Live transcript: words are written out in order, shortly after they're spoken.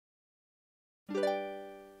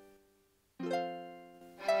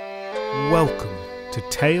Welcome to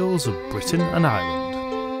Tales of Britain and Ireland.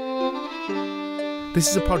 This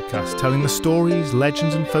is a podcast telling the stories,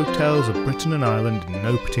 legends and folktales of Britain and Ireland in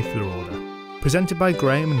no particular order. Presented by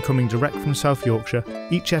Graham and coming direct from South Yorkshire,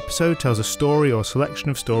 each episode tells a story or selection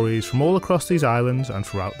of stories from all across these islands and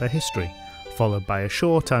throughout their history, followed by a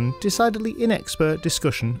short and decidedly inexpert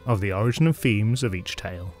discussion of the origin and themes of each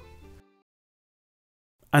tale.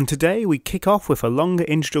 And today we kick off with a longer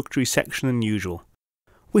introductory section than usual,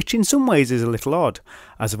 which in some ways is a little odd,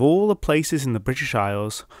 as of all the places in the British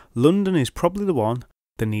Isles, London is probably the one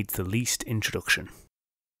that needs the least introduction.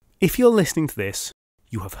 If you're listening to this,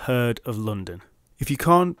 you have heard of London. If you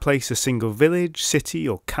can't place a single village, city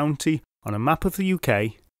or county on a map of the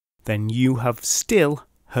UK, then you have still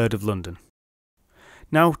heard of London.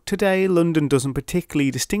 Now, today London doesn't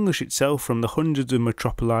particularly distinguish itself from the hundreds of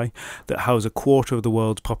metropoli that house a quarter of the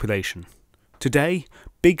world's population. Today,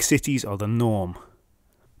 big cities are the norm.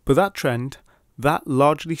 But that trend, that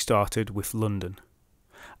largely started with London.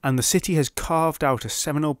 And the city has carved out a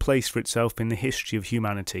seminal place for itself in the history of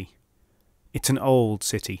humanity. It's an old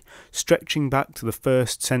city, stretching back to the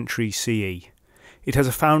 1st century CE. It has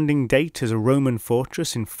a founding date as a Roman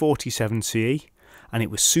fortress in 47 CE, and it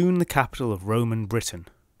was soon the capital of Roman Britain.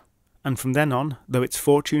 And from then on, though its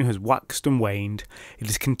fortune has waxed and waned, it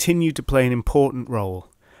has continued to play an important role,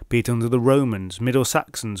 be it under the Romans, Middle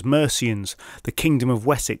Saxons, Mercians, the Kingdom of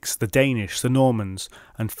Wessex, the Danish, the Normans,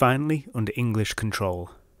 and finally under English control.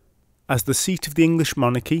 As the seat of the English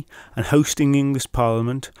monarchy and hosting the English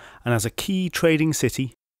Parliament, and as a key trading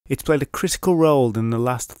city, it's played a critical role in the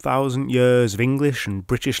last 1,000 years of English and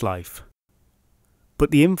British life. But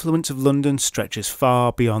the influence of London stretches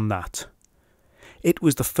far beyond that. It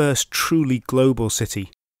was the first truly global city,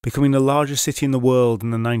 becoming the largest city in the world in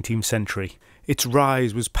the 19th century. Its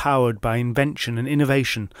rise was powered by invention and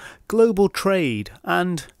innovation, global trade,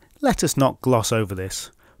 and, let us not gloss over this,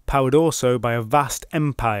 powered also by a vast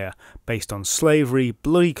empire based on slavery,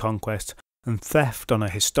 bloody conquest, and theft on a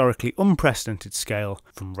historically unprecedented scale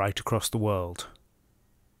from right across the world.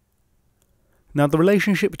 Now, the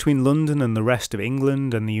relationship between London and the rest of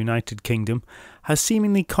England and the United Kingdom has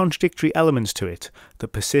seemingly contradictory elements to it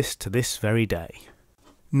that persist to this very day.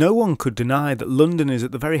 No one could deny that London is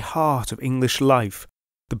at the very heart of English life,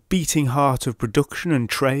 the beating heart of production and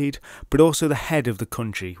trade, but also the head of the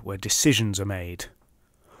country where decisions are made.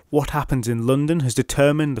 What happens in London has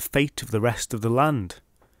determined the fate of the rest of the land.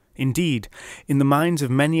 Indeed, in the minds of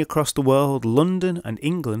many across the world, London and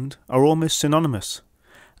England are almost synonymous,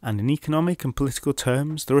 and in economic and political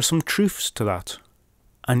terms there are some truths to that.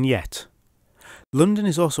 And yet, London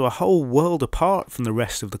is also a whole world apart from the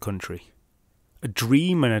rest of the country. A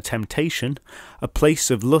dream and a temptation, a place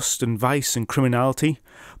of lust and vice and criminality,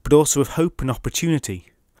 but also of hope and opportunity,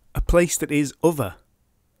 a place that is other.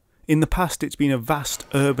 In the past it's been a vast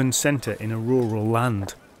urban centre in a rural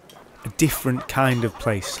land, a different kind of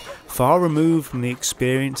place, far removed from the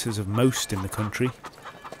experiences of most in the country.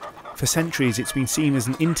 For centuries it's been seen as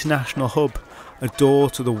an international hub, a door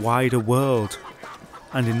to the wider world,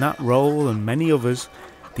 and in that role and many others,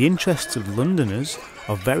 the interests of Londoners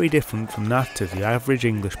are very different from that of the average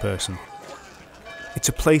English person. It's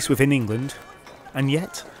a place within England, and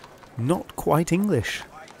yet not quite English.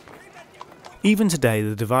 Even today,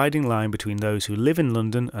 the dividing line between those who live in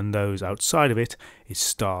London and those outside of it is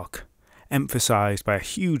stark, emphasised by a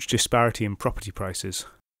huge disparity in property prices.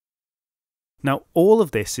 Now, all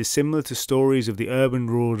of this is similar to stories of the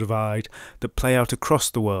urban-rural divide that play out across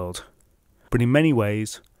the world, but in many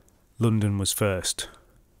ways, London was first.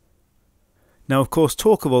 Now, of course,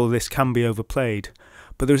 talk of all of this can be overplayed,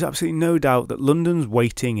 but there is absolutely no doubt that London's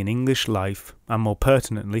weighting in English life, and more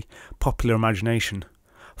pertinently, popular imagination,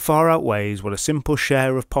 far outweighs what a simple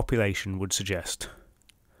share of population would suggest.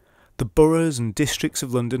 The boroughs and districts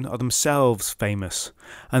of London are themselves famous,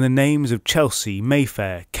 and the names of Chelsea,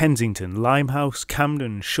 Mayfair, Kensington, Limehouse,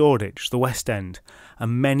 Camden, Shoreditch, the West End,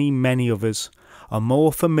 and many, many others are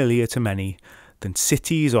more familiar to many than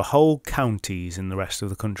cities or whole counties in the rest of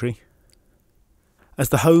the country. As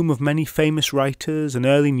the home of many famous writers and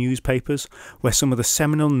early newspapers, where some of the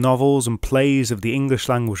seminal novels and plays of the English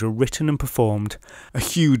language were written and performed, a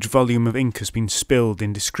huge volume of ink has been spilled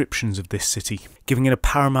in descriptions of this city, giving it a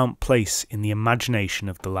paramount place in the imagination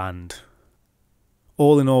of the land.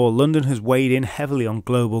 All in all, London has weighed in heavily on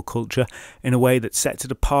global culture in a way that sets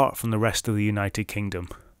it apart from the rest of the United Kingdom.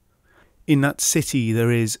 In that city there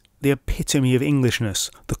is the epitome of Englishness,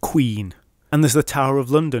 the Queen. And there's the Tower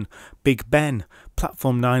of London, Big Ben,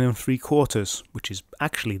 Platform 9 3/4, which is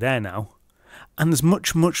actually there now. And there's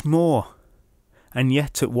much, much more. and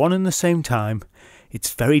yet at one and the same time,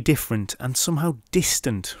 it's very different and somehow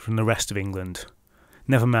distant from the rest of England,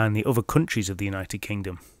 never mind the other countries of the United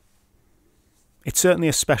Kingdom. It's certainly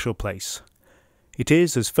a special place. It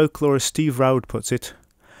is, as folklorist Steve Roud puts it,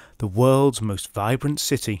 the world's most vibrant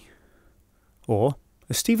city. Or,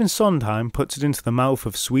 as Stephen Sondheim puts it into the mouth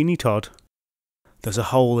of Sweeney Todd, there's a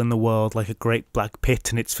hole in the world like a great black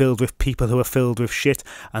pit, and it's filled with people who are filled with shit,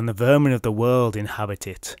 and the vermin of the world inhabit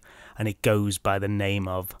it, and it goes by the name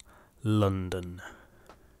of London.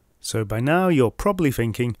 So by now you're probably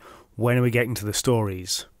thinking, when are we getting to the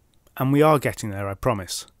stories? And we are getting there, I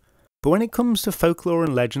promise. But when it comes to folklore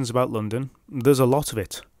and legends about London, there's a lot of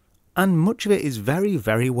it, and much of it is very,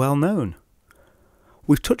 very well known.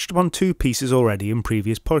 We've touched upon two pieces already in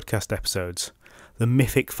previous podcast episodes. The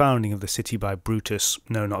mythic founding of the city by Brutus,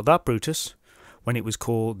 no, not that Brutus, when it was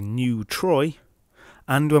called New Troy,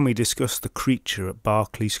 and when we discussed the creature at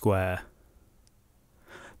Berkeley Square.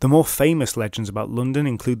 The more famous legends about London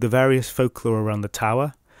include the various folklore around the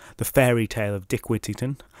Tower, the fairy tale of Dick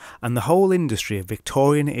Whittington, and the whole industry of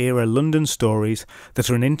Victorian-era London stories that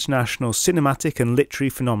are an international cinematic and literary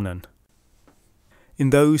phenomenon. In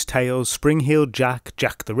those tales, Spring-Heeled Jack,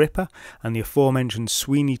 Jack the Ripper, and the aforementioned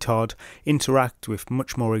Sweeney Todd interact with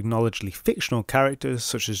much more acknowledgedly fictional characters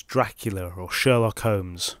such as Dracula or Sherlock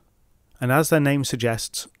Holmes. And as their name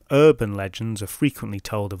suggests, urban legends are frequently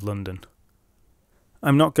told of London.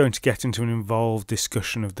 I'm not going to get into an involved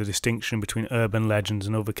discussion of the distinction between urban legends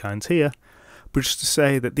and other kinds here, but just to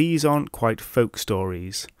say that these aren't quite folk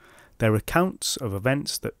stories. They're accounts of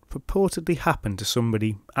events that purportedly happened to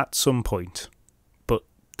somebody at some point, but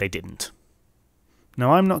they didn't.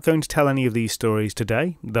 Now, I'm not going to tell any of these stories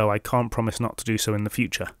today, though I can't promise not to do so in the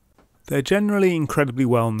future. They're generally incredibly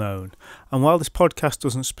well known, and while this podcast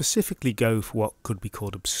doesn't specifically go for what could be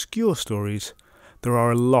called obscure stories, there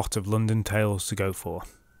are a lot of London tales to go for.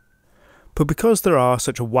 But because there are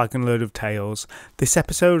such a wagon load of tales, this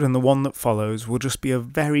episode and the one that follows will just be a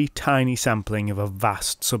very tiny sampling of a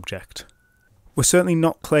vast subject. We're certainly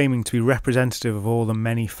not claiming to be representative of all the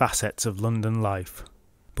many facets of London life,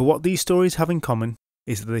 but what these stories have in common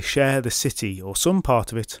is that they share the city, or some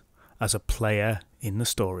part of it, as a player in the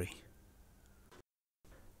story.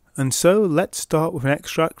 And so let's start with an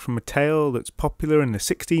extract from a tale that's popular in the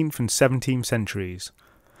 16th and 17th centuries.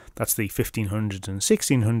 That's the 1500s and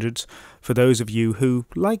 1600s, for those of you who,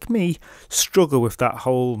 like me, struggle with that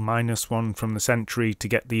whole -1 from the century to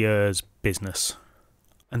get the years business.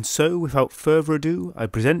 And so, without further ado, I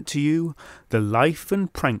present to you the life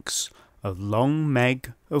and pranks of Long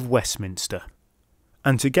Meg of Westminster.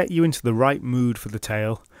 And to get you into the right mood for the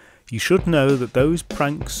tale, you should know that those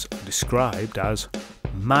pranks are described as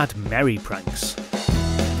Mad Merry pranks.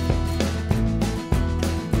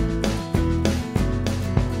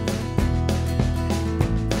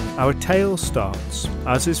 Our tale starts,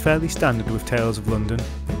 as is fairly standard with tales of London,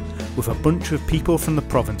 with a bunch of people from the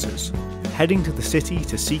provinces heading to the city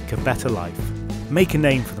to seek a better life, make a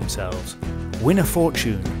name for themselves, win a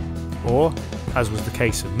fortune, or, as was the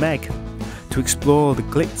case of Meg, to explore the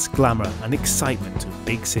glitz, glamour and excitement of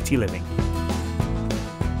big city living.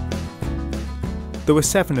 There were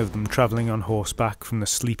 7 of them travelling on horseback from the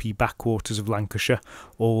sleepy backwaters of Lancashire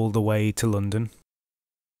all the way to London.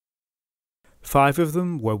 5 of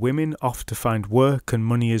them were women off to find work and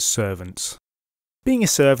money as servants. Being a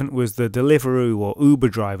servant was the Deliveroo or Uber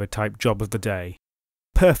driver type job of the day,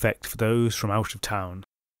 perfect for those from out of town.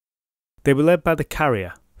 They were led by the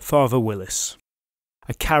carrier, Father Willis.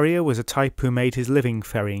 A carrier was a type who made his living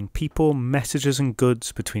ferrying people, messages and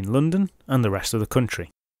goods between London and the rest of the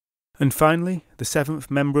country. And finally, the 7th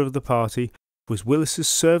member of the party was Willis's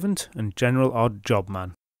servant and general odd job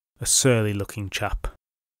man, a surly-looking chap.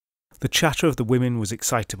 The chatter of the women was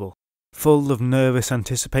excitable, full of nervous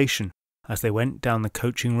anticipation as they went down the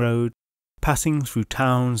coaching road, passing through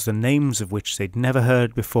towns the names of which they'd never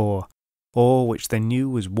heard before, or which they knew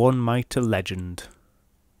was one mighty legend.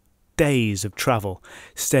 Days of travel,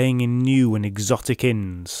 staying in new and exotic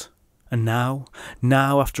inns. And now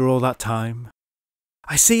after all that time,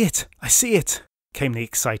 "I see it! I see it!" came the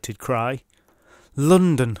excited cry.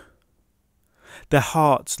 London! Their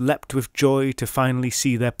hearts leapt with joy to finally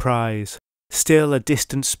see their prize, still a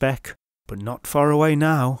distant speck, but not far away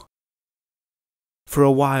now. For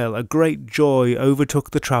a while a great joy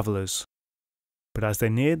overtook the travellers, but as they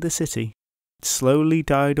neared the city, it slowly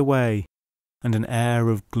died away, and an air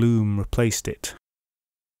of gloom replaced it.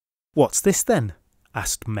 "What's this then?"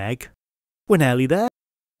 asked Meg. "We're nearly there.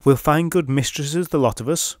 We'll find good mistresses, the lot of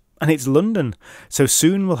us, and it's London, so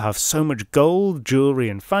soon we'll have so much gold, jewellery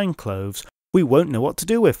and fine clothes we won't know what to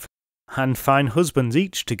do with, and fine husbands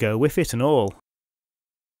each to go with it and all."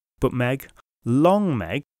 But Meg, Long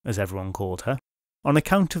Meg, as everyone called her, on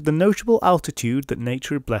account of the notable altitude that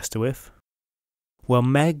nature had blessed her with, well,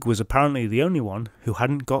 Meg was apparently the only one who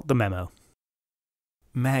hadn't got the memo.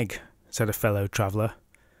 "Meg," said a fellow traveller,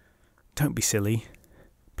 "don't be silly.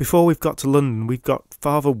 Before we've got to London, we've got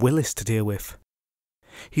Father Willis to deal with.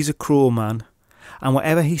 He's a cruel man, and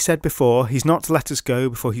whatever he said before, he's not to let us go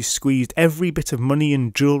before he's squeezed every bit of money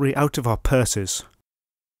and jewellery out of our purses."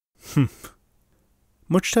 Humph.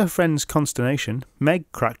 Much to her friend's consternation,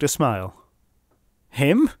 Meg cracked a smile.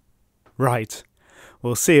 "Him? Right,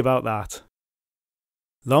 we'll see about that."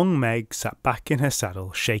 Long Meg sat back in her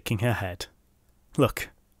saddle, shaking her head. "Look,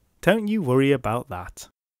 don't you worry about that."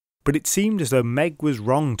 But it seemed as though Meg was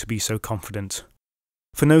wrong to be so confident.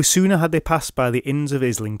 For no sooner had they passed by the inns of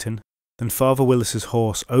Islington than Father Willis's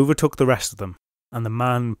horse overtook the rest of them, and the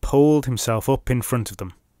man pulled himself up in front of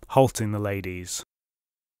them, halting the ladies.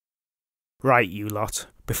 "Right, you lot,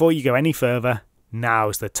 before you go any further,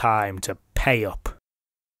 now's the time to pay up."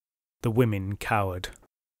 The women cowered.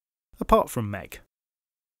 Apart from Meg.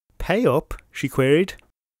 "Pay up?" she queried.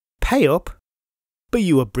 "Pay up? But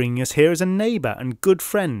you were bringing us here as a neighbour and good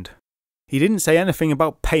friend. He didn't say anything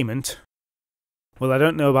about payment." "Well, I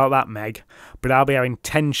don't know about that, Meg, but I'll be having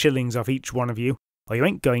 10 shillings off each one of you, or you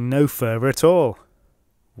ain't going no further at all."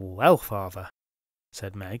 "Well, father,"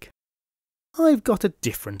 said Meg, "I've got a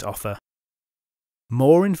different offer.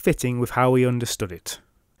 More in fitting with how we understood it.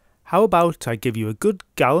 How about I give you a good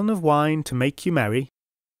gallon of wine to make you merry,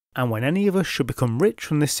 and when any of us should become rich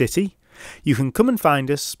from this city, you can come and find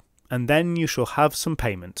us, and then you shall have some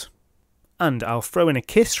payment. And I'll throw in a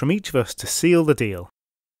kiss from each of us to seal the deal.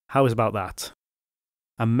 How's about that?"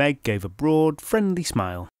 And Meg gave a broad, friendly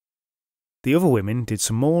smile. The other women did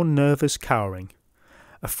some more nervous cowering,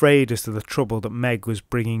 afraid as to the trouble that Meg was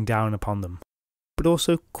bringing down upon them, but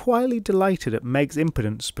also quietly delighted at Meg's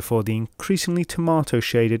impudence before the increasingly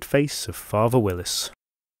tomato-shaded face of Father Willis.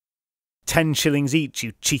 10 shillings each,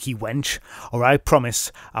 you cheeky wench, or I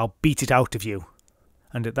promise I'll beat it out of you."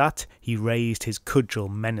 And at that he raised his cudgel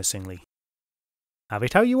menacingly. "Have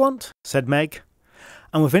it how you want," said Meg,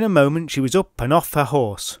 and within a moment she was up and off her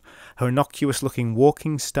horse, her innocuous-looking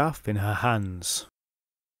walking staff in her hands.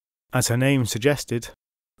 As her name suggested,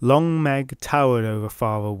 Long Meg towered over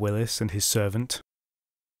Father Willis and his servant,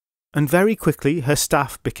 and very quickly her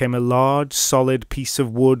staff became a large, solid piece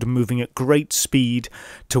of wood moving at great speed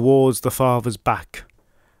towards the father's back.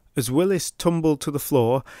 As Willis tumbled to the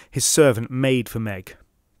floor, his servant made for Meg,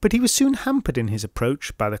 but he was soon hampered in his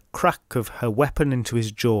approach by the crack of her weapon into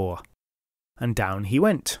his jaw, and down he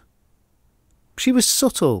went. She was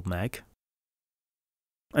subtle, Meg.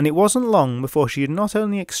 And it wasn't long before she had not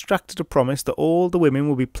only extracted a promise that all the women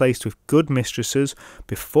would be placed with good mistresses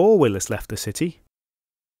before Willis left the city,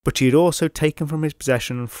 but she had also taken from his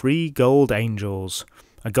possession 3 gold angels,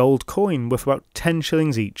 a gold coin worth about 10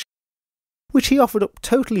 shillings each, which he offered up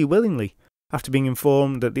totally willingly, after being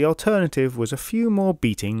informed that the alternative was a few more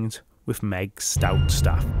beatings with Meg's stout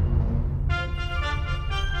staff.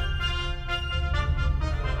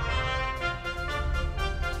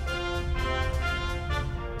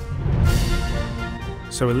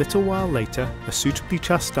 So a little while later, a suitably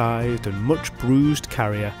chastised and much bruised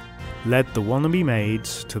carrier led the wannabe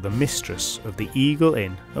maids to the mistress of the Eagle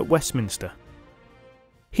Inn at Westminster.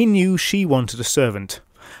 He knew she wanted a servant,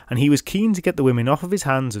 and he was keen to get the women off of his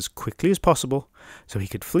hands as quickly as possible so he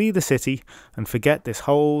could flee the city and forget this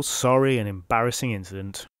whole sorry and embarrassing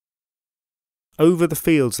incident. Over the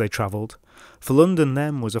fields they travelled, for London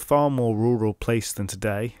then was a far more rural place than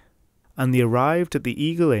today, and they arrived at the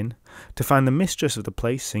Eagle Inn to find the mistress of the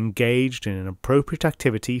place engaged in an appropriate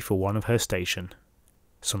activity for one of her station.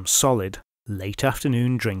 Some solid, late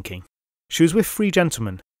afternoon drinking. She was with 3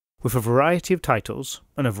 gentlemen, with a variety of titles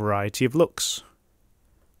and a variety of looks.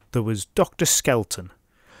 There was Dr. Skelton,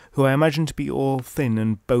 who I imagine to be all thin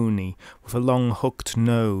and bony, with a long hooked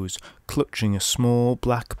nose, clutching a small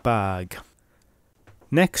black bag.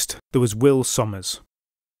 Next there was Will Somers,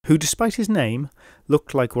 who, despite his name,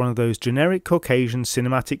 looked like one of those generic Caucasian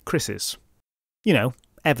cinematic Chris's. You know,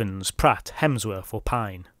 Evans, Pratt, Hemsworth or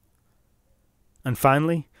Pine. And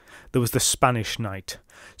finally, there was the Spanish knight,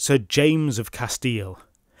 Sir James of Castile,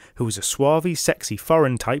 who was a suave, sexy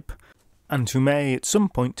foreign type, and who may at some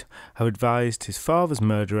point have advised his father's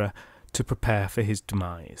murderer to prepare for his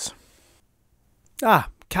demise. "Ah,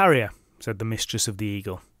 carrier," said the mistress of the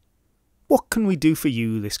Eagle. "What can we do for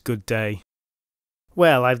you this good day?"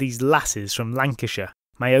 "Well, I've these lasses from Lancashire,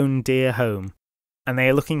 my own dear home, and they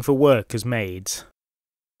are looking for work as maids.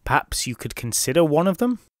 Perhaps you could consider one of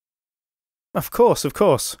them?" Of course.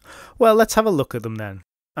 Well, let's have a look at them then.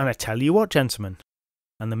 And I tell you what, gentlemen,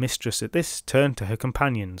 and the mistress at this turned to her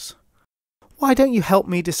companions. "Why don't you help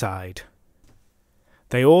me decide?"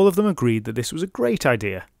 They all of them agreed that this was a great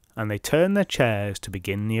idea, and they turned their chairs to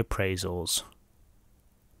begin the appraisals.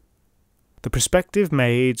 The prospective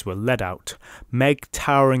maids were led out, Meg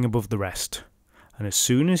towering above the rest, and as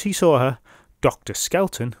soon as he saw her, Dr.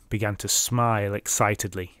 Skelton began to smile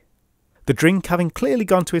excitedly. The drink having clearly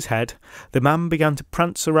gone to his head, the man began to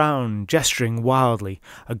prance around, gesturing wildly,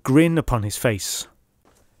 a grin upon his face.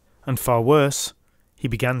 And far worse, he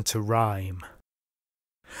began to rhyme.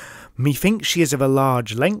 "Methinks she is of a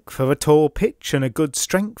large length, of a tall pitch and a good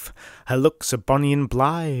strength. Her looks are bonny and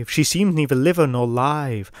blithe, she seems neither liver nor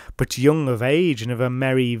live, but young of age and of a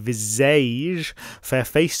merry visage,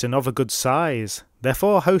 fair-faced and of a good size.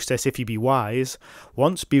 Therefore, hostess, if you be wise,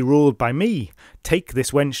 once be ruled by me, take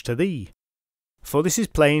this wench to thee. For this is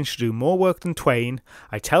plain, she'll do more work than twain.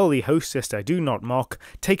 I tell thee, hostess, I do not mock,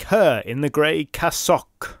 take her in the grey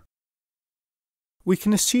cassock." We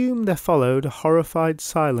can assume there followed a horrified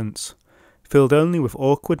silence, filled only with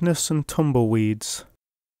awkwardness and tumbleweeds.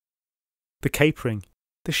 The capering,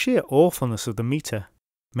 the sheer awfulness of the metre,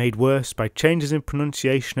 made worse by changes in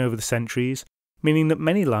pronunciation over the centuries, meaning that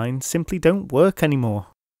many lines simply don't work anymore.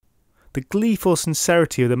 The gleeful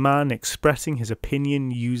sincerity of the man expressing his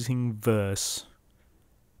opinion using verse.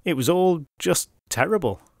 It was all just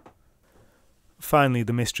terrible. Finally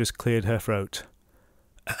the mistress cleared her throat.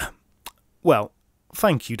 "Well,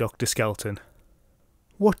 thank you, Dr. Skelton.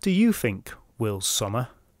 What do you think, Will Sommer?"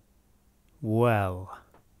 "Well,"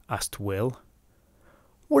 asked Will,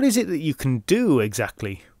 "what is it that you can do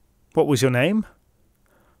exactly? What was your name?"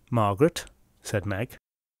 "Margaret," said Meg.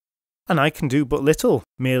 "And I can do but little,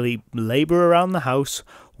 merely labour around the house,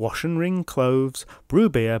 wash and wring clothes, brew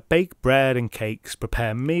beer, bake bread and cakes,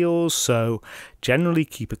 prepare meals, sew, generally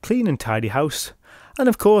keep a clean and tidy house, and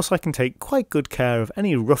of course I can take quite good care of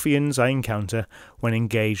any ruffians I encounter when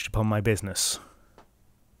engaged upon my business."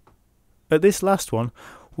 At this last one,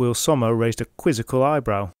 Will Sommer raised a quizzical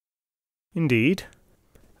eyebrow. "Indeed?"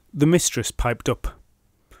 The mistress piped up.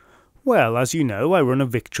 "Well, as you know, I run a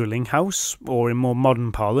victualling house, or in more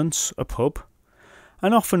modern parlance, a pub,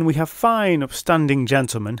 and often we have fine upstanding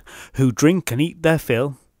gentlemen who drink and eat their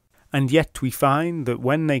fill, and yet we find that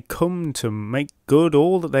when they come to make good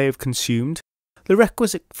all that they have consumed, the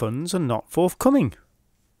requisite funds are not forthcoming.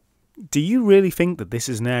 Do you really think that this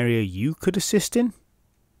is an area you could assist in?"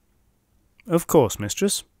 "Of course,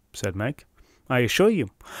 mistress," said Meg. "I assure you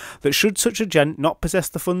that should such a gent not possess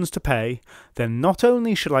the funds to pay, then not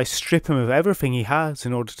only shall I strip him of everything he has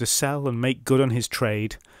in order to sell and make good on his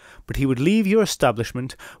trade, but he would leave your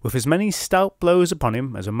establishment with as many stout blows upon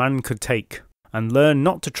him as a man could take, and learn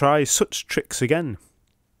not to try such tricks again."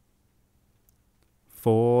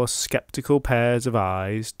 4 sceptical pairs of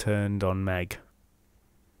eyes turned on Meg.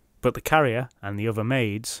 But the carrier and the other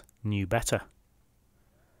maids knew better.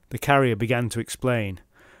 The carrier began to explain,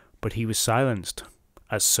 but he was silenced,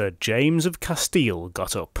 as Sir James of Castile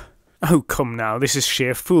got up. "Oh, come now, this is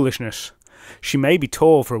sheer foolishness. She may be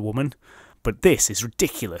tall for a woman, but this is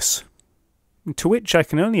ridiculous." To which I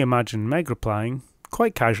can only imagine Meg replying,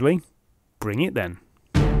 quite casually, "Bring it then."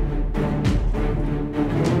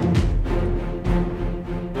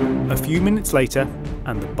 A few minutes later,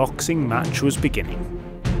 and the boxing match was beginning.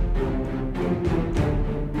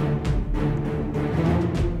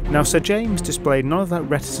 Now Sir James displayed none of that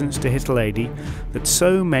reticence to hit a lady that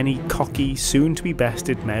so many cocky,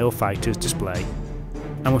 soon-to-be-bested male fighters display,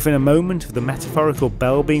 and within a moment of the metaphorical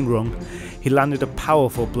bell being rung, he landed a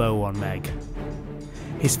powerful blow on Meg.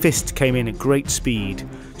 His fist came in at great speed,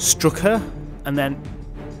 struck her, and then...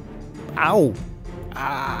 Ow!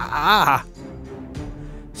 Ah!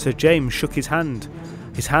 Sir James shook his hand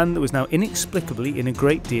that was now inexplicably in a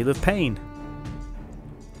great deal of pain.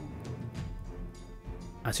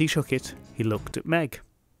 As he shook it, he looked at Meg,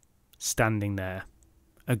 standing there,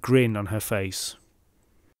 a grin on her face.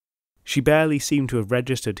 She barely seemed to have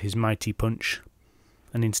registered his mighty punch,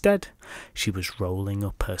 and instead she was rolling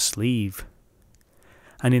up her sleeve.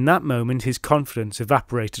 And in that moment his confidence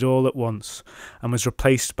evaporated all at once, and was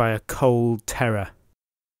replaced by a cold terror.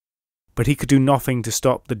 But he could do nothing to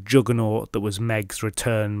stop the juggernaut that was Meg's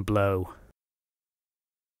return blow.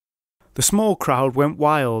 The small crowd went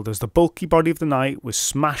wild as the bulky body of the knight was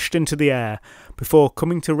smashed into the air before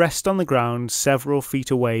coming to rest on the ground several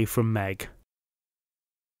feet away from Meg.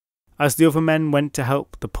 As the other men went to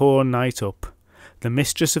help the poor knight up, the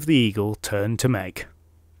mistress of the Eagle turned to Meg.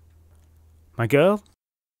 "My girl,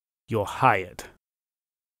 you're hired."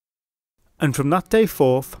 And from that day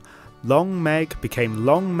forth, Long Meg became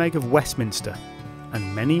Long Meg of Westminster,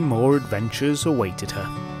 and many more adventures awaited her.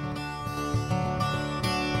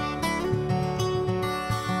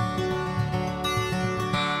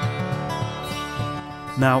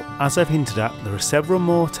 Now, as I've hinted at, there are several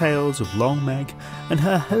more tales of Long Meg and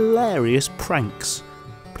her hilarious pranks,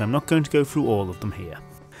 but I'm not going to go through all of them here.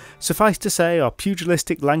 Suffice to say, our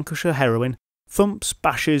pugilistic Lancashire heroine thumps,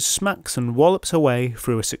 bashes, smacks and wallops her way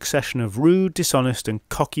through a succession of rude, dishonest and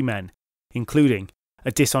cocky men, including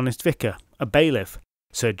a dishonest vicar, a bailiff,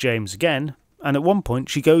 Sir James again, and at one point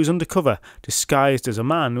she goes undercover, disguised as a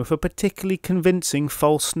man with a particularly convincing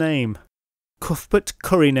false name, Cuthbert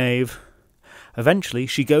Currynave. Eventually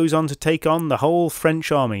she goes on to take on the whole French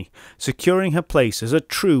army, securing her place as a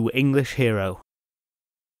true English hero.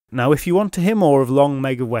 Now, if you want to hear more of Long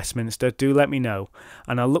Meg of Westminster, do let me know,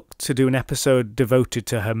 and I'll look to do an episode devoted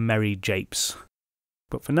to her merry japes.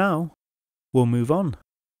 But for now, we'll move on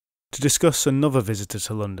to discuss another visitor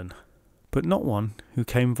to London, but not one who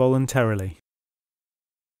came voluntarily.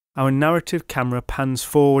 Our narrative camera pans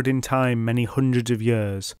forward in time many hundreds of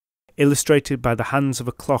years, illustrated by the hands of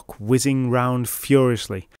a clock whizzing round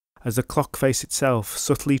furiously as the clock face itself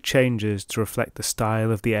subtly changes to reflect the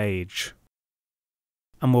style of the age.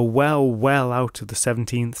 And we're well out of the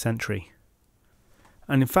 17th century.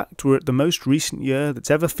 And in fact, we're at the most recent year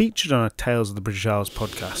that's ever featured on a Tales of the British Isles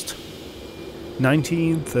podcast,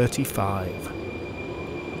 1935.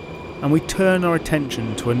 And we turn our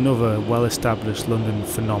attention to another well-established London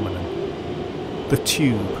phenomenon, the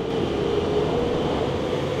Tube.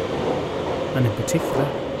 And in particular,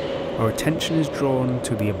 our attention is drawn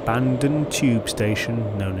to the abandoned tube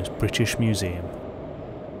station known as British Museum.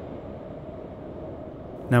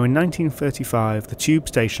 Now, in 1935, the tube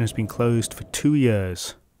station has been closed for 2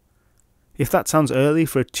 years. If that sounds early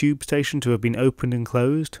for a tube station to have been opened and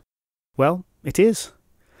closed, well, it is.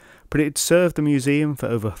 But it had served the museum for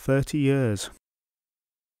over 30 years.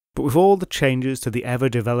 But with all the changes to the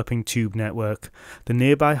ever-developing tube network, the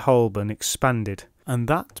nearby Holborn expanded, and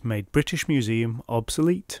that made British Museum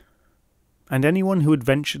obsolete. And anyone who had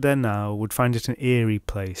ventured there now would find it an eerie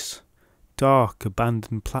place. Dark,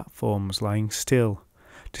 abandoned platforms lying still,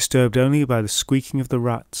 disturbed only by the squeaking of the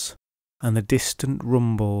rats and the distant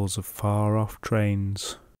rumbles of far-off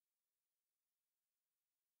trains.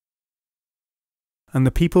 And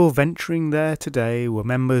the people venturing there today were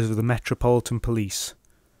members of the Metropolitan Police.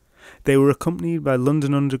 They were accompanied by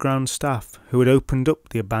London Underground staff who had opened up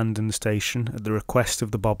the abandoned station at the request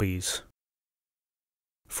of the bobbies.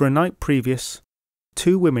 For a night previous,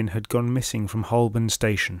 2 women had gone missing from Holborn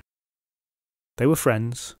Station. They were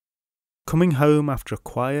friends, coming home after a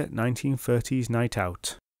quiet 1930s night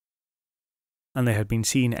out, and they had been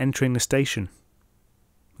seen entering the station.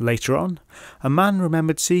 Later on, a man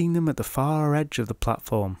remembered seeing them at the far edge of the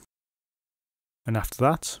platform. And after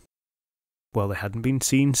that, well, they hadn't been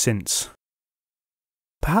seen since.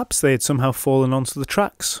 Perhaps they had somehow fallen onto the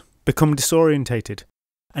tracks, become disorientated,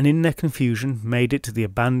 and in their confusion made it to the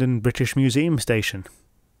abandoned British Museum station.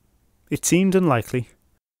 It seemed unlikely,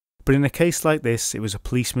 but in a case like this it was a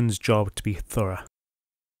policeman's job to be thorough.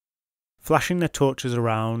 Flashing their torches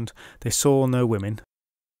around, they saw no women.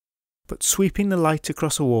 But sweeping the light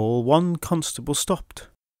across a wall, one constable stopped,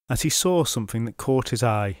 as he saw something that caught his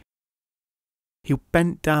eye. He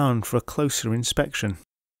bent down for a closer inspection,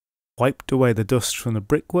 wiped away the dust from the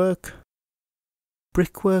brickwork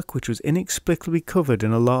which was inexplicably covered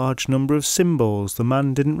in a large number of symbols the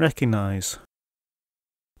man didn't recognise.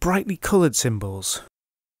 Brightly coloured symbols.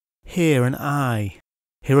 Here an eye,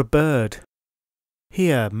 here a bird,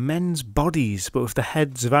 here men's bodies but with the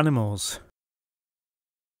heads of animals.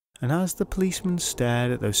 And as the policeman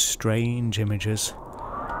stared at those strange images,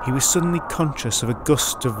 he was suddenly conscious of a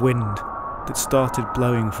gust of wind that started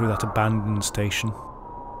blowing through that abandoned station.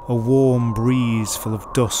 A warm breeze full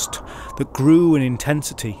of dust that grew in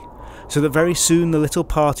intensity, so that very soon the little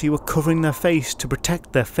party were covering their face to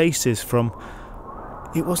protect their faces from...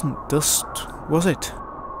 It wasn't dust, was it?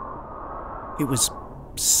 It was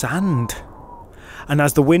sand. And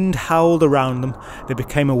as the wind howled around them, they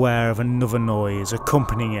became aware of another noise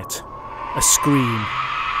accompanying it. A scream.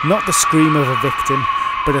 Not the scream of a victim,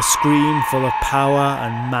 but a scream full of power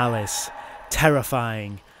and malice,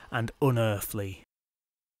 terrifying and unearthly.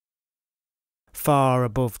 Far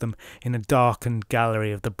above them, in a darkened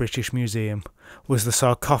gallery of the British Museum, was the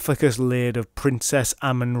sarcophagus lid of Princess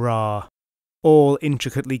Amun-Ra, all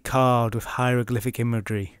intricately carved with hieroglyphic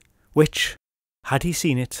imagery, which, had he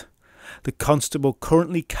seen it, the constable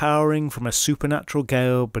currently cowering from a supernatural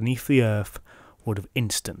gale beneath the earth would have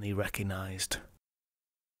instantly recognised.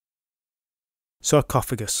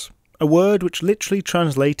 Sarcophagus, a word which literally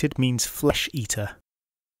translated means flesh-eater,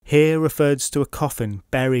 here refers to a coffin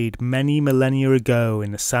buried many millennia ago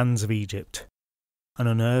in the sands of Egypt and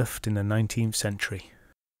unearthed in the 19th century.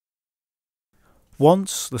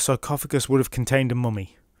 Once the sarcophagus would have contained a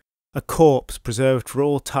mummy, a corpse preserved for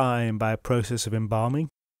all time by a process of embalming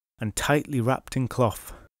and tightly wrapped in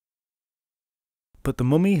cloth. But the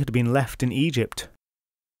mummy had been left in Egypt,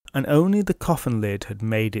 and only the coffin lid had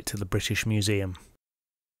made it to the British Museum.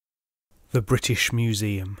 The British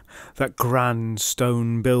Museum, that grand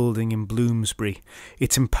stone building in Bloomsbury,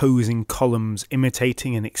 its imposing columns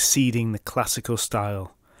imitating and exceeding the classical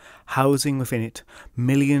style, housing within it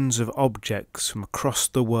millions of objects from across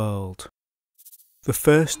the world. The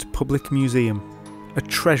first public museum, a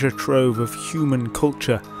treasure trove of human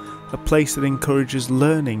culture, a place that encourages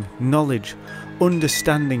learning, knowledge,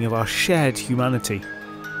 understanding of our shared humanity.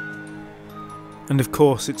 And of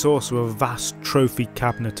course it's also a vast trophy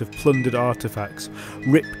cabinet of plundered artefacts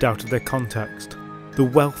ripped out of their context, the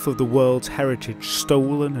wealth of the world's heritage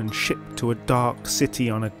stolen and shipped to a dark city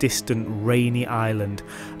on a distant rainy island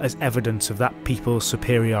as evidence of that people's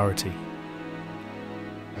superiority.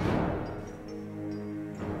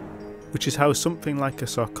 Which is how something like a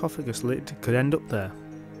sarcophagus lid could end up there.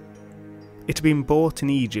 It had been bought in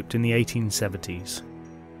Egypt in the 1870s.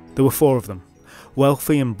 There were 4 of them,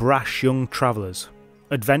 wealthy and brash young travellers,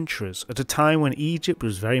 adventurers at a time when Egypt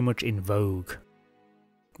was very much in vogue.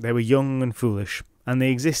 They were young and foolish, and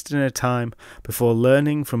they existed in a time before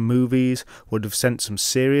learning from movies would have sent some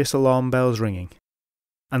serious alarm bells ringing,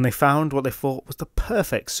 and they found what they thought was the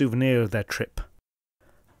perfect souvenir of their trip.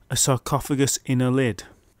 A sarcophagus in a lid,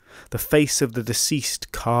 the face of the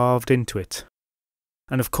deceased carved into it.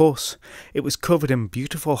 And of course, it was covered in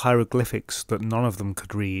beautiful hieroglyphics that none of them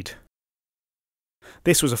could read.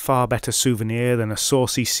 This was a far better souvenir than a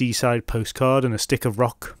saucy seaside postcard and a stick of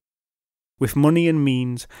rock. With money and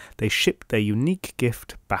means, they shipped their unique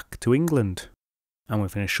gift back to England, and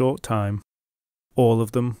within a short time, all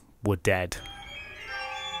of them were dead.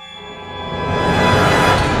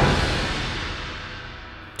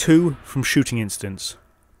 Two from shooting incidents,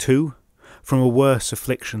 2 from a worse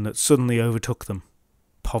affliction that suddenly overtook them.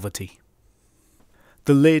 Poverty.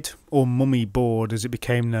 The lid, or mummy board as it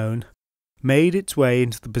became known, made its way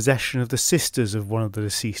into the possession of the sisters of one of the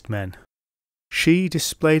deceased men. She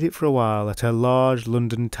displayed it for a while at her large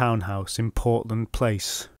London townhouse in Portland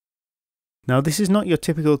Place. Now this is not your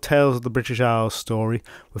typical Tales of the British Isles story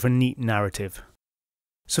with a neat narrative.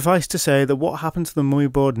 Suffice to say that what happened to the mummy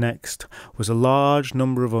board next was a large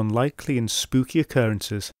number of unlikely and spooky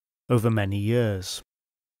occurrences over many years.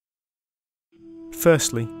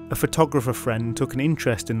 Firstly, a photographer friend took an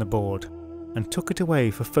interest in the board and took it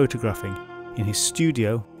away for photographing in his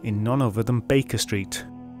studio in none other than Baker Street.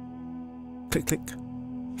 Click click,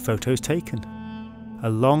 photos taken. A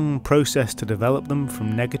long process to develop them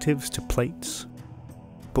from negatives to plates.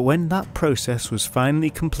 But when that process was finally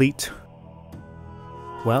complete,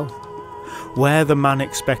 well, where the man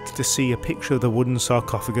expected to see a picture of the wooden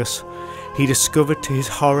sarcophagus, he discovered to his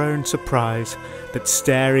horror and surprise that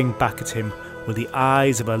staring back at him were the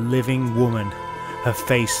eyes of a living woman, her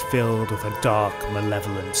face filled with a dark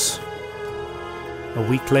malevolence. A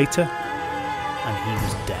week later, and he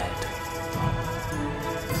was dead.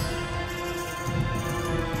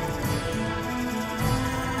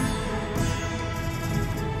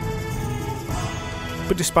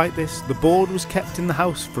 But despite this, the board was kept in the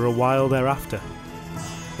house for a while thereafter.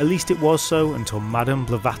 At least it was so until Madame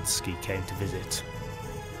Blavatsky came to visit.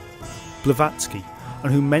 Blavatsky,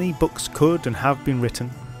 on whom many books could and have been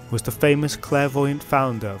written, was the famous clairvoyant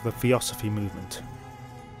founder of the Theosophy movement.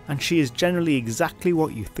 And she is generally exactly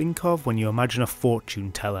what you think of when you imagine a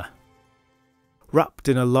fortune teller. Wrapped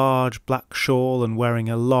in a large black shawl and wearing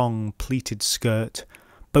a long pleated skirt,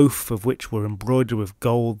 both of which were embroidered with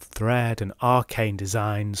gold thread and arcane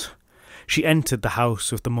designs, she entered the house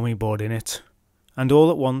with the mummy board in it, and all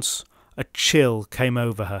at once a chill came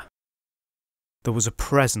over her. There was a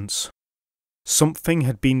presence. Something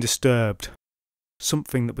had been disturbed,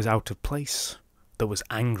 something that was out of place, that was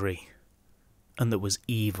angry, and that was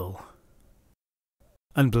evil.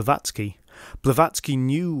 And Blavatsky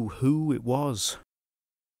knew who it was.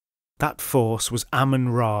 That force was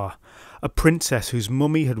Amun-Ra, a princess whose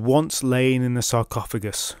mummy had once lain in the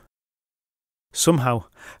sarcophagus. Somehow,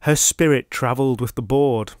 her spirit travelled with the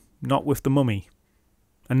board, not with the mummy.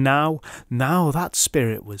 And now that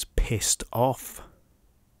spirit was pissed off.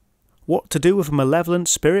 What to do with a malevolent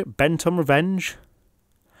spirit bent on revenge?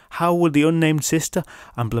 How would the unnamed sister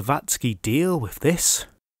and Blavatsky deal with this?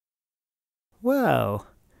 Well,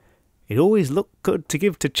 it always looked good to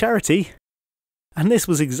give to charity, and this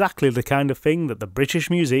was exactly the kind of thing that the British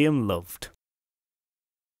Museum loved.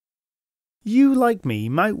 You, like me,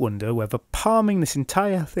 might wonder whether palming this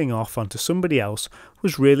entire thing off onto somebody else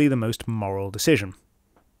was really the most moral decision.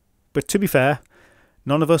 But to be fair,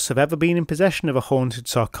 none of us have ever been in possession of a haunted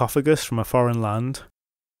sarcophagus from a foreign land,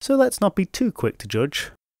 so let's not be too quick to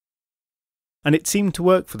judge. And it seemed to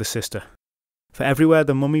work for the sister, for everywhere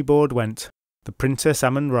the mummy board went, the Princess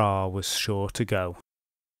Amun-Ra was sure to go.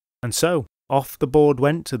 And so, off the board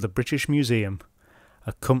went to the British Museum,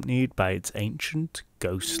 accompanied by its ancient,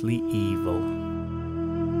 ghostly evil.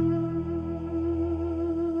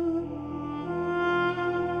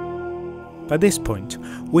 By this point,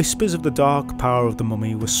 whispers of the dark power of the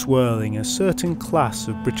mummy were swirling a certain class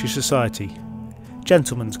of British society.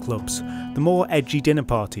 Gentlemen's clubs, the more edgy dinner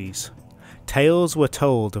parties. Tales were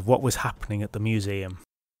told of what was happening at the museum.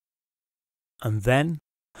 And then,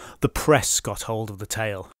 the press got hold of the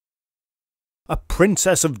tale. "A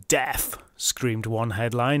princess of death!" screamed one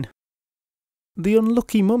headline. "The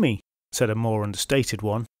unlucky mummy," said a more understated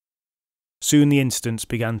one. Soon the incidents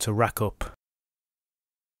began to rack up.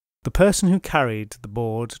 The person who carried the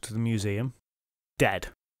board to the museum, dead.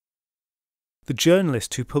 The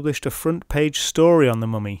journalist who published a front-page story on the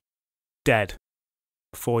mummy, dead.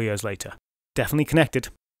 4 years later. Definitely connected.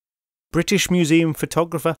 British Museum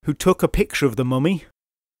photographer who took a picture of the mummy,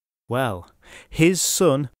 well, his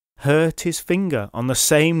son hurt his finger on the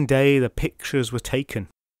same day the pictures were taken.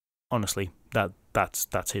 Honestly,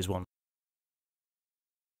 that's his one.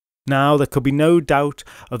 Now there could be no doubt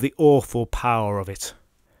of the awful power of it.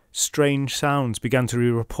 Strange sounds began to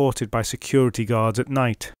be reported by security guards at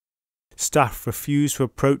night. Staff refused to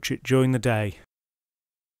approach it during the day.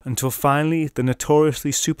 Until finally the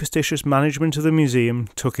notoriously superstitious management of the museum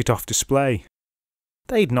took it off display.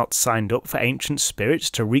 They'd not signed up for ancient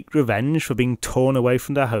spirits to wreak revenge for being torn away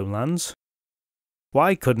from their homelands.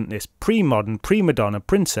 Why couldn't this pre-modern prima donna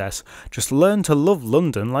princess just learn to love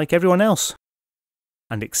London like everyone else?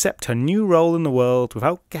 And accept her new role in the world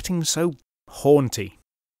without getting so haunty?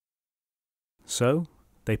 So,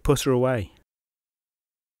 they put her away.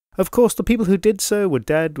 Of course, the people who did so were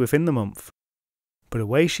dead within the month. But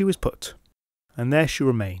away she was put, and there she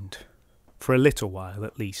remained, for a little while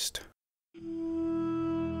at least.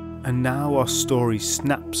 And now our story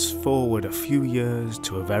snaps forward a few years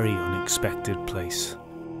to a very unexpected place.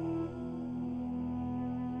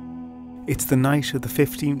 It's the night of the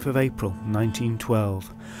 15th of April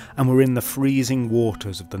 1912, and we're in the freezing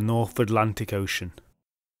waters of the North Atlantic Ocean.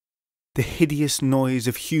 The hideous noise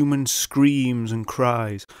of human screams and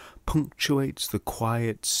cries punctuates the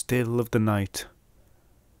quiet still of the night.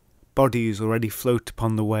 Bodies already float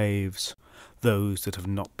upon the waves, those that have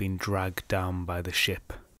not been dragged down by the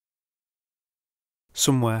ship.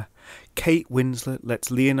 Somewhere, Kate Winslet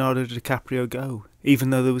lets Leonardo DiCaprio go, even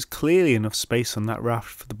though there was clearly enough space on that raft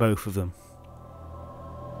for the both of them.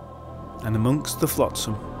 And amongst the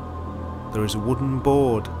flotsam, there is a wooden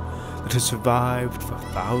board that has survived for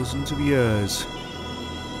thousands of years,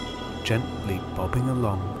 gently bobbing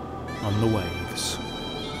along on the waves.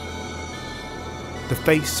 The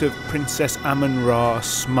face of Princess Amun-Ra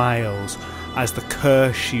smiles as the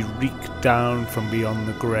curse she wreaked down from beyond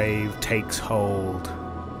the grave takes hold.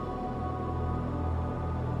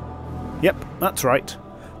 Yep, that's right.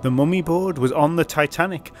 The mummy board was on the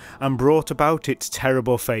Titanic and brought about its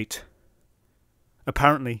terrible fate.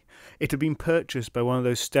 Apparently, it had been purchased by one of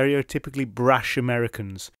those stereotypically brash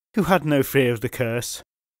Americans who had no fear of the curse,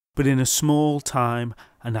 but in a small time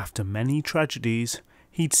and after many tragedies,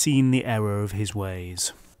 he'd seen the error of his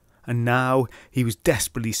ways. And now he was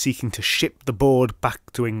desperately seeking to ship the board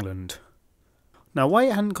back to England. Now, why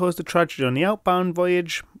it hadn't caused a tragedy on the outbound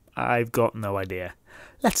voyage, I've got no idea.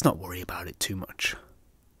 Let's not worry about it too much.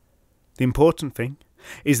 The important thing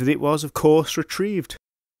is that it was, of course, retrieved,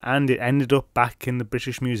 and it ended up back in the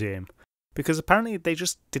British Museum, because apparently they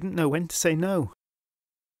just didn't know when to say no.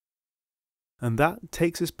 And that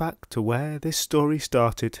takes us back to where this story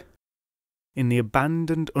started, in the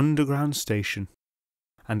abandoned underground station,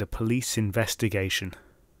 and a police investigation.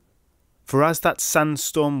 For as that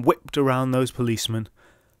sandstorm whipped around those policemen,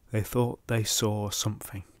 they thought they saw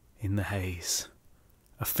something in the haze.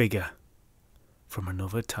 A figure from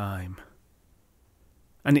another time.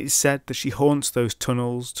 And it is said that she haunts those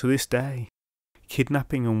tunnels to this day,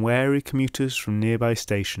 kidnapping unwary commuters from nearby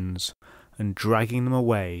stations and dragging them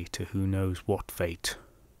away to who knows what fate.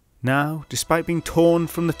 Now, despite being torn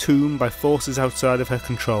from the tomb by forces outside of her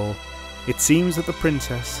control, it seems that the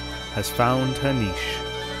princess has found her niche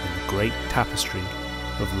in the great tapestry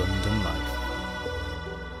of London life.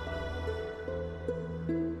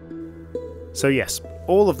 So yes,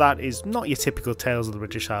 all of that is not your typical Tales of the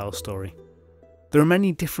British Isles story. There are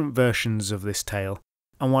many different versions of this tale,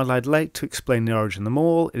 and while I'd like to explain the origin of them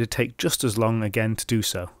all, it'd take just as long again to do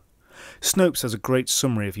so. Snopes has a great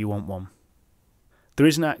summary if you want one. There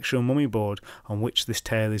is an actual mummy board on which this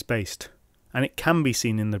tale is based, and it can be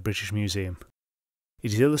seen in the British Museum.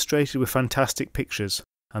 It is illustrated with fantastic pictures,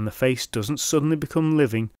 and the face doesn't suddenly become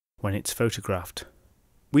living when it's photographed.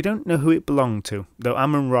 We don't know who it belonged to, though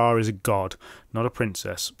Amun-Ra is a god, not a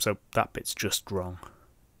princess, so that bit's just wrong.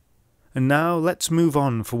 And now let's move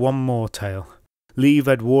on for one more tale. Leave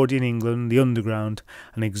Edwardian England, the underground,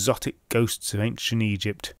 and exotic ghosts of ancient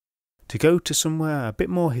Egypt, to go to somewhere a bit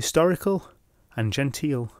more historical and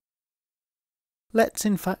genteel. Let's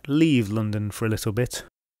in fact leave London for a little bit,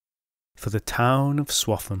 for the town of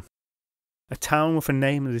Swaffham, a town with a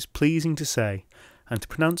name that is pleasing to say and to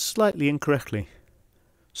pronounce slightly incorrectly.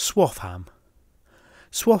 Swaffham.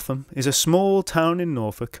 Swaffham is a small town in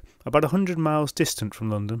Norfolk, about 100 miles distant from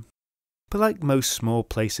London. But like most small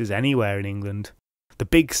places anywhere in England, the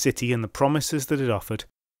big city and the promises that it offered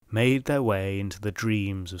made their way into the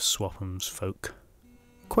dreams of Swaffham's folk.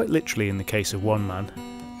 Quite literally in the case of one man.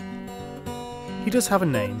 He does have a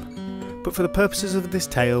name, but for the purposes of this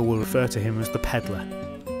tale we'll refer to him as the Peddler.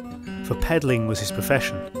 For peddling was his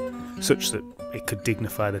profession, such that it could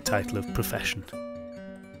dignify the title of profession.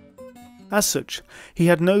 As such, he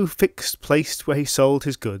had no fixed place where he sold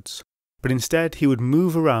his goods, but instead he would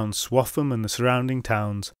move around Swaffham and the surrounding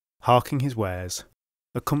towns, hawking his wares,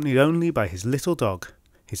 accompanied only by his little dog,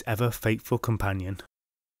 his ever faithful companion.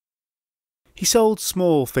 He sold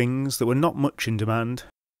small things that were not much in demand.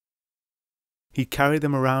 He'd carry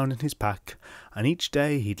them around in his pack, and each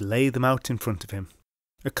day he'd lay them out in front of him,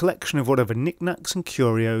 a collection of whatever knickknacks and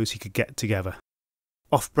curios he could get together.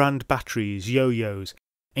 Off-brand batteries, yo-yos,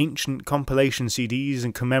 ancient compilation CDs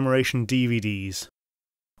and commemoration DVDs,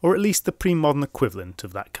 or at least the pre-modern equivalent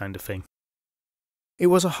of that kind of thing. It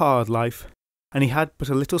was a hard life, and he had but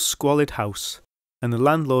a little squalid house, and the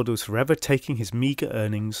landlord was forever taking his meagre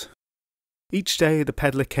earnings. Each day the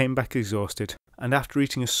peddler came back exhausted, and after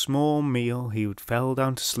eating a small meal he would fell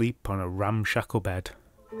down to sleep on a ramshackle bed.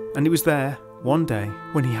 And it was there, one day,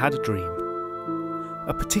 when he had a dream.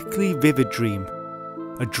 A particularly vivid dream.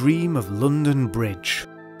 A dream of London Bridge.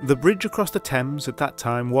 The bridge across the Thames at that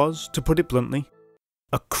time was, to put it bluntly,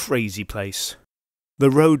 a crazy place. The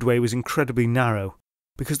roadway was incredibly narrow,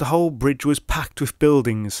 because the whole bridge was packed with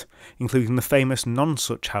buildings, including the famous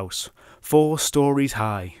Nonsuch House, 4 stories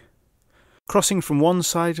high. Crossing from one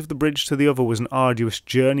side of the bridge to the other was an arduous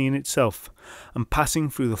journey in itself, and passing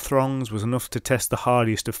through the throngs was enough to test the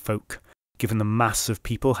hardiest of folk, given the mass of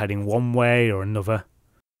people heading one way or another.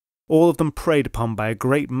 All of them preyed upon by a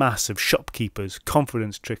great mass of shopkeepers,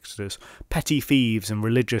 confidence tricksters, petty thieves and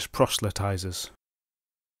religious proselytisers.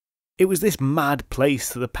 It was this mad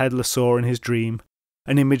place that the peddler saw in his dream,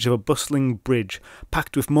 an image of a bustling bridge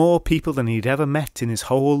packed with more people than he'd ever met in his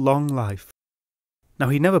whole long life. Now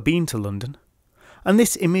he'd never been to London, and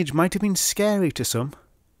this image might have been scary to some,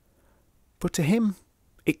 but to him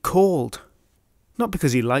it called, not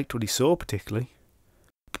because he liked what he saw particularly,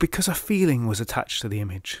 but because a feeling was attached to the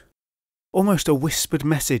image. Almost a whispered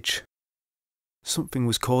message. Something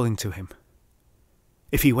was calling to him.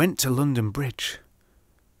 If he went to London Bridge,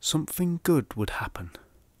 something good would happen.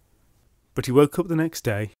 But he woke up the next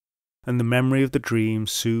day, and the memory of the dream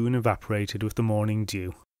soon evaporated with the morning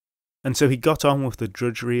dew, and so he got on with the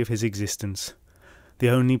drudgery of his existence, the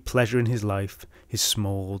only pleasure in his life, his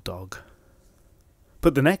small dog.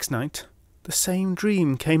 But the next night, the same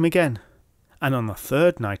dream came again, and on the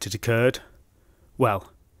third night it occurred.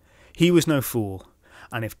 Well, he was no fool,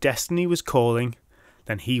 and if destiny was calling,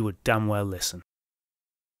 then he would damn well listen.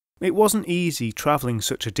 It wasn't easy travelling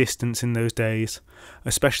such a distance in those days,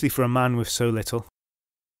 especially for a man with so little.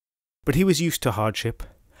 But he was used to hardship,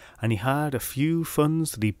 and he had a few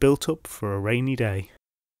funds that he built up for a rainy day.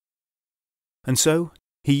 And so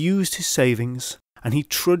he used his savings, and he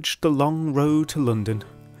trudged the long road to London,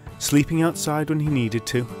 sleeping outside when he needed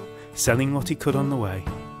to, selling what he could on the way.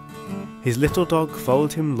 His little dog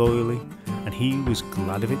followed him loyally, and he was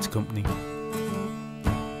glad of its company.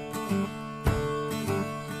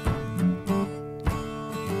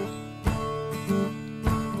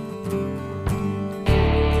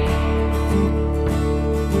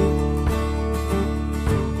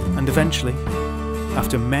 And eventually,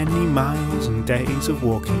 after many miles and days of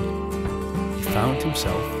walking, he found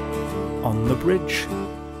himself on the bridge.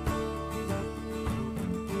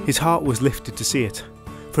 His heart was lifted to see it,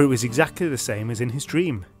 for it was exactly the same as in his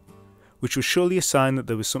dream, which was surely a sign that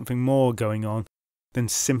there was something more going on than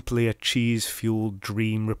simply a cheese-fueled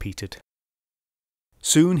dream repeated.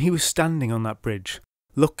 Soon he was standing on that bridge,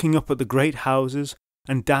 looking up at the great houses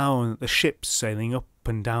and down at the ships sailing up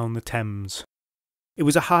and down the Thames. It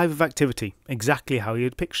was a hive of activity, exactly how he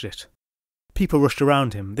had pictured it. People rushed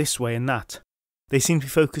around him, this way and that. They seemed to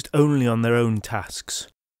be focused only on their own tasks.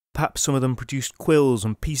 Perhaps some of them produced quills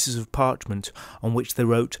and pieces of parchment on which they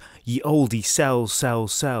wrote, "Ye olde sell, sell,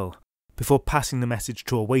 sell," before passing the message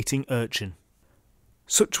to a waiting urchin.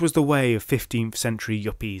 Such was the way of 15th century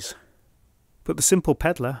yuppies. But the simple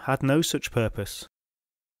peddler had no such purpose.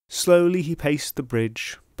 Slowly he paced the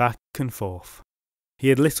bridge, back and forth. He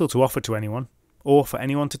had little to offer to anyone, or for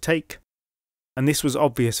anyone to take, and this was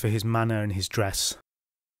obvious for his manner and his dress.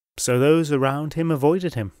 So those around him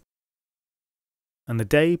avoided him. And the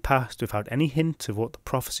day passed without any hint of what the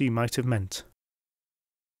prophecy might have meant.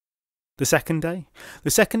 The second day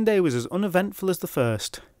was as uneventful as the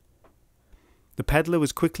first. The peddler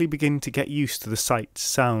was quickly beginning to get used to the sights,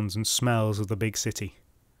 sounds and smells of the big city.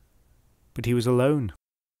 But he was alone,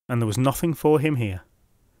 and there was nothing for him here.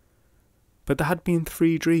 But there had been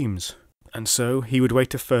 3 dreams, and so he would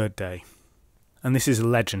wait a third day. And this is a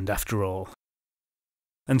legend after all.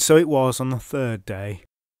 And so it was on the 3rd day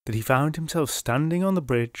that he found himself standing on the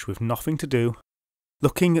bridge with nothing to do,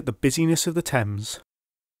 looking at the busyness of the Thames,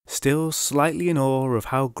 still slightly in awe of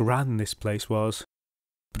how grand this place was,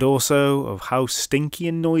 but also of how stinky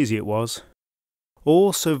and noisy it was,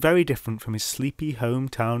 all so very different from his sleepy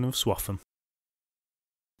hometown of Swaffham.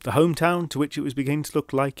 The hometown to which it was beginning to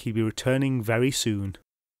look like he'd be returning very soon,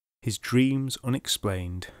 his dreams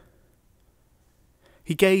unexplained.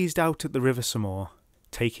 He gazed out at the river some more,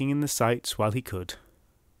 taking in the sights while he could.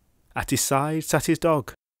 At his side sat his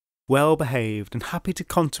dog, well behaved and happy to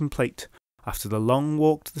contemplate after the long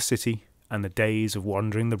walk to the city and the days of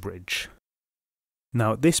wandering the bridge.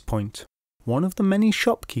 Now at this point, one of the many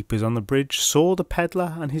shopkeepers on the bridge saw the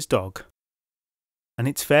peddler and his dog. And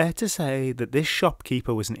it's fair to say that this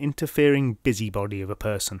shopkeeper was an interfering busybody of a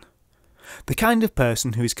person. The kind of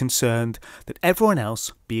person who is concerned that everyone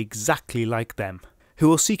else be exactly like them, who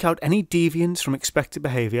will seek out any deviance from expected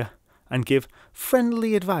behaviour and give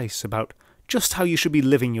friendly advice about just how you should be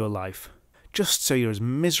living your life, just so you're as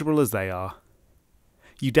miserable as they are.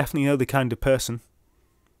 You definitely know the kind of person.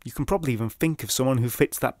 You can probably even think of someone who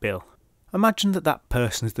fits that bill. Imagine that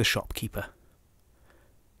person is the shopkeeper.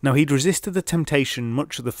 Now he'd resisted the temptation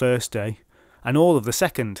much of the first day, and all of the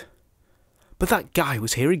second. But that guy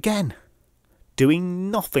was here again, doing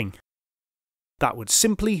nothing. That would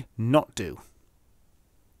simply not do.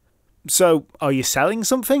 "So, are you selling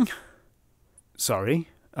something?" "Sorry?"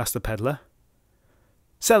 asked the peddler.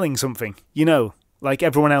 "Selling something, you know, like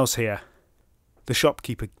everyone else here." The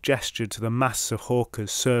shopkeeper gestured to the mass of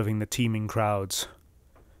hawkers serving the teeming crowds.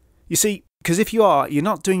 "You see, because if you are, you're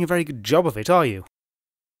not doing a very good job of it, are you?"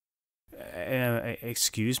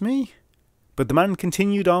 Excuse me?" But the man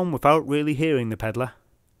continued on without really hearing the peddler.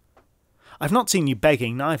 "I've not seen you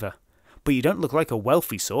begging neither, but you don't look like a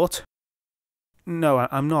wealthy sort." "No,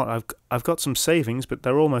 I'm not. I've got some savings, but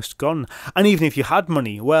they're almost gone. And even if you had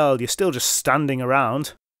money, well, you're still just standing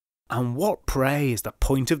around. And what, pray, is the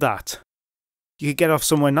point of that? You could get off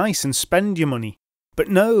somewhere nice and spend your money. But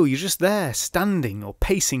no, you're just there, standing or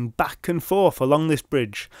pacing back and forth along this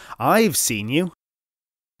bridge. I've seen you."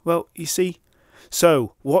 "Well, you see,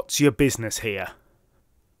 so what's your business here?"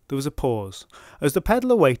 There was a pause, as the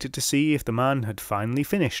peddler waited to see if the man had finally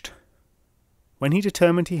finished. When he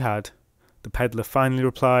determined he had, the peddler finally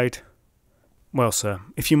replied, "Well, sir,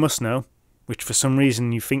 if you must know, which for some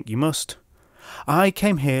reason you think you must, I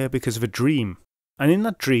came here because of a dream, and in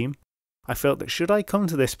that dream I felt that should I come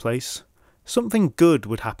to this place, something good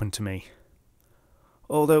would happen to me.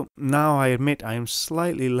 Although now I admit I am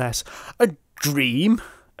slightly less—" "A dream?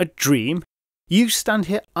 A dream? You stand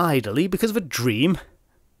here idly because of a dream?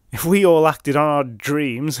 If we all acted on our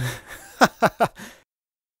dreams—"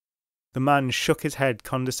 The man shook his head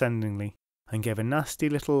condescendingly and gave a nasty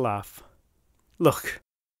little laugh. "Look,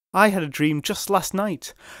 I had a dream just last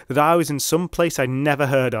night that I was in some place I'd never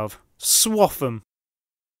heard of. Swaffham.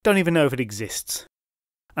 Don't even know if it exists.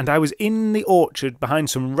 And I was in the orchard behind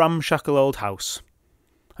some ramshackle old house.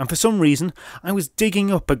 And for some reason I was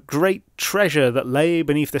digging up a great treasure that lay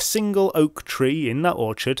beneath the single oak tree in that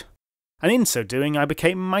orchard, and in so doing I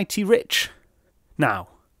became mighty rich. Now,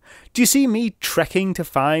 do you see me trekking to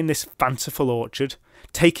find this fanciful orchard,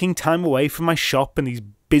 taking time away from my shop and these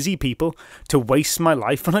busy people to waste my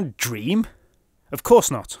life on a dream? Of course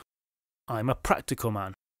not. I'm a practical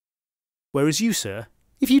man. Whereas you, sir,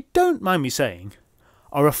 if you don't mind me saying,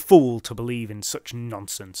 are a fool to believe in such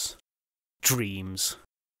nonsense. Dreams."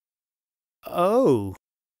 "Oh,"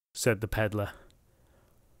 said the peddler.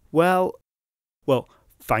 Well,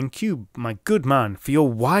 thank you, my good man, for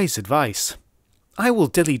your wise advice. I will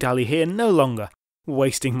dilly-dally here no longer,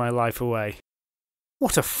 wasting my life away.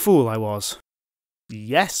 What a fool I was."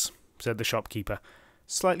 "Yes," said the shopkeeper,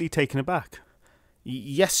 slightly taken aback.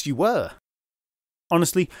 Yes, you were.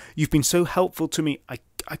 Honestly, you've been so helpful to me,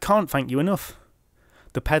 I can't thank you enough."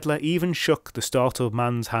 The peddler even shook the startled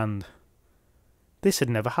man's hand. This had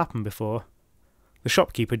never happened before. The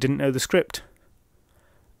shopkeeper didn't know the script.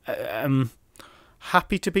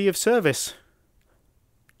 Happy to be of service."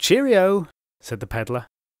 "Cheerio," said the peddler.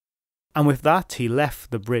 And with that he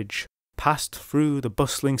left the bridge, passed through the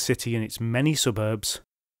bustling city and its many suburbs,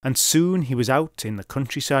 and soon he was out in the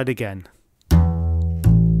countryside again.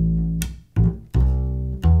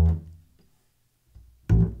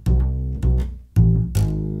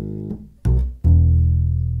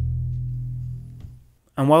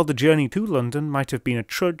 And while the journey to London might have been a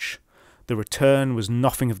trudge, the return was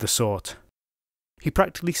nothing of the sort. He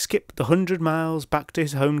practically skipped the 100 miles back to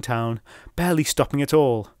his hometown, barely stopping at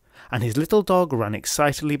all, and his little dog ran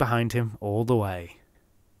excitedly behind him all the way.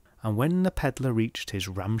 And when the peddler reached his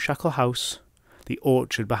ramshackle house, the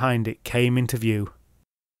orchard behind it came into view,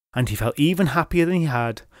 and he felt even happier than he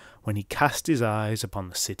had when he cast his eyes upon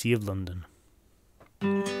the city of London.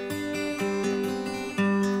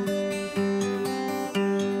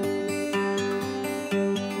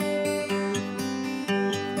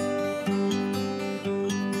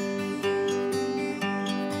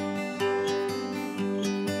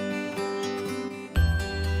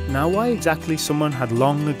 Now why exactly someone had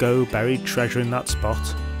long ago buried treasure in that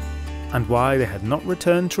spot, and why they had not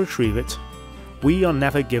returned to retrieve it, we are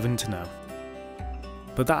never given to know.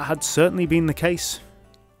 But that had certainly been the case.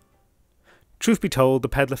 Truth be told, the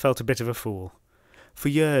peddler felt a bit of a fool. For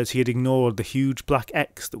years he had ignored the huge black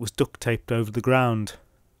X that was duct taped over the ground.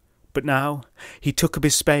 But now he took up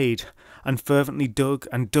his spade and fervently dug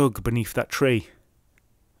and dug beneath that tree.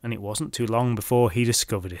 And it wasn't too long before he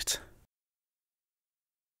discovered it.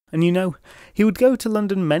 And you know, he would go to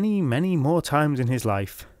London many, many more times in his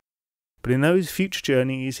life. But in those future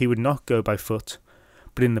journeys he would not go by foot,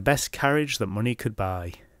 but in the best carriage that money could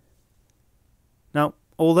buy. Now,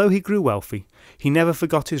 although he grew wealthy, he never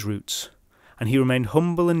forgot his roots, and he remained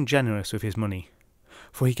humble and generous with his money,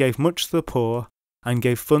 for he gave much to the poor, and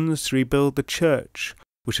gave funds to rebuild the church,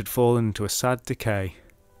 which had fallen into a sad decay.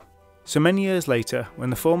 So many years later, when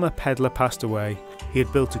the former peddler passed away, he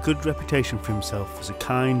had built a good reputation for himself as a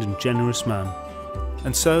kind and generous man.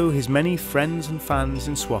 And so his many friends and fans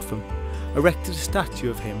in Swaffham erected a statue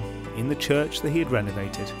of him in the church that he had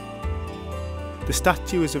renovated. The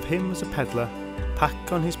statue is of him as a peddler,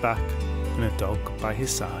 pack on his back and a dog by his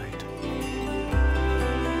side.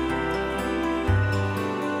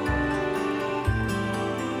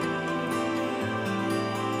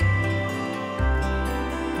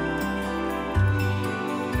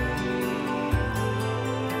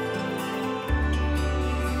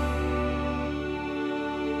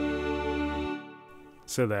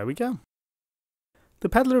 So there we go. The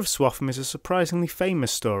Peddler of Swaffham is a surprisingly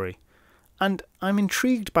famous story, and I'm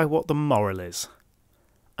intrigued by what the moral is.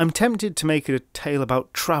 I'm tempted to make it a tale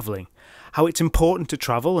about travelling, how it's important to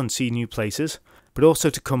travel and see new places, but also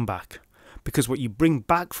to come back, because what you bring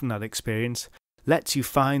back from that experience lets you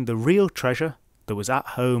find the real treasure that was at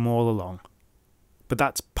home all along. But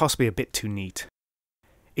that's possibly a bit too neat.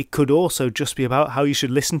 It could also just be about how you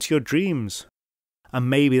should listen to your dreams. And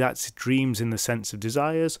maybe that's dreams in the sense of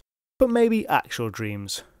desires, but maybe actual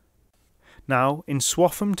dreams. Now, in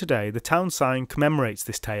Swaffham today, the town sign commemorates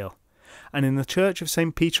this tale, and in the church of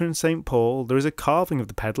St. Peter and St. Paul there is a carving of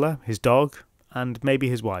the peddler, his dog, and maybe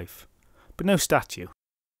his wife, but no statue.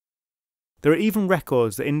 There are even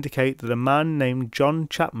records that indicate that a man named John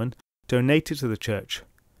Chapman donated to the church,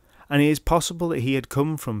 and it is possible that he had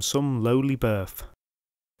come from some lowly birth.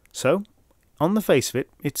 So, on the face of it,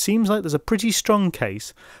 it seems like there's a pretty strong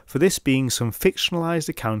case for this being some fictionalised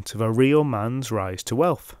account of a real man's rise to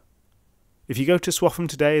wealth. If you go to Swaffham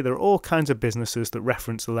today, there are all kinds of businesses that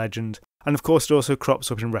reference the legend, and of course it also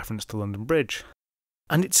crops up in reference to London Bridge.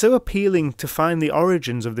 And it's so appealing to find the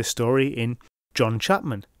origins of this story in John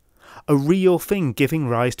Chapman, a real thing giving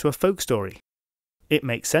rise to a folk story. It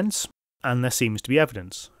makes sense, and there seems to be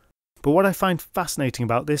evidence. But what I find fascinating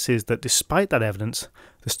about this is that despite that evidence,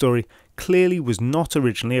 the story clearly was not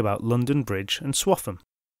originally about London Bridge and Swaffham.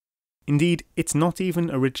 Indeed, it's not even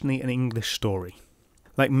originally an English story.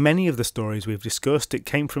 Like many of the stories we've discussed, it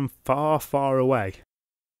came from far, far away.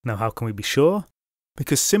 Now how can we be sure?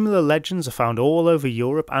 Because similar legends are found all over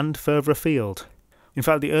Europe and further afield. In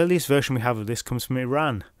fact, the earliest version we have of this comes from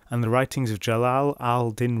Iran and the writings of Jalal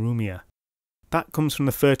al-Din Rumiyah. That comes from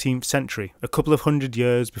the 13th century, a couple of hundred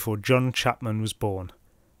years before John Chapman was born.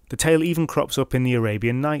 The tale even crops up in the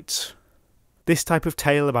Arabian Nights. This type of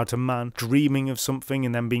tale about a man dreaming of something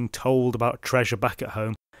and then being told about treasure back at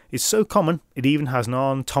home is so common it even has an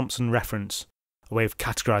Arne Thompson reference, a way of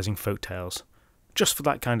categorising folk tales, just for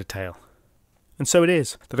that kind of tale. And so it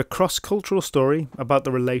is that a cross-cultural story about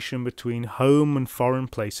the relation between home and foreign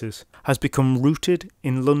places has become rooted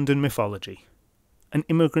in London mythology. An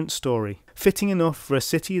immigrant story, fitting enough for a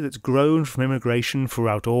city that's grown from immigration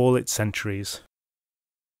throughout all its centuries.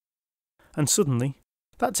 And suddenly,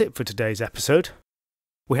 that's it for today's episode.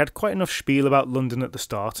 We had quite enough spiel about London at the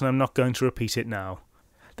start, and I'm not going to repeat it now.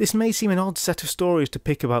 This may seem an odd set of stories to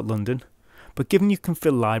pick about London, but given you can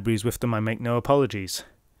fill libraries with them, I make no apologies.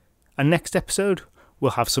 And next episode,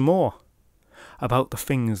 we'll have some more. About the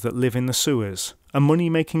things that live in the sewers, a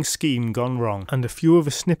money-making scheme gone wrong, and a few other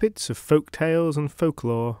snippets of folk tales and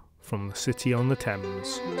folklore from the city on the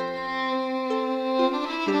Thames.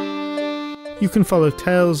 You can follow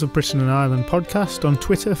Tales of Britain and Ireland podcast on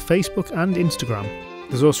Twitter, Facebook and Instagram.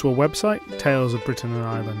 There's also a website,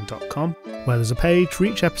 talesofbritainandireland.com, where there's a page for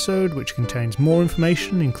each episode which contains more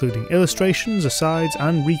information including illustrations, asides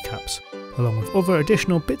and recaps, along with other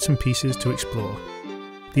additional bits and pieces to explore.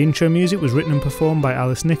 The intro music was written and performed by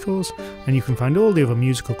Alice Nichols, and you can find all the other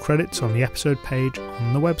musical credits on the episode page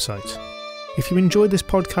on the website. If you enjoyed this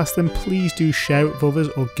podcast, then please do share it with others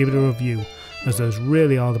or give it a review, as those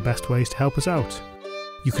really are the best ways to help us out.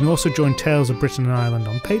 You can also join Tales of Britain and Ireland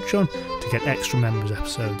on Patreon to get extra members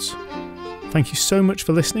episodes. Thank you so much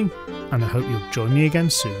for listening, and I hope you'll join me again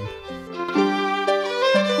soon.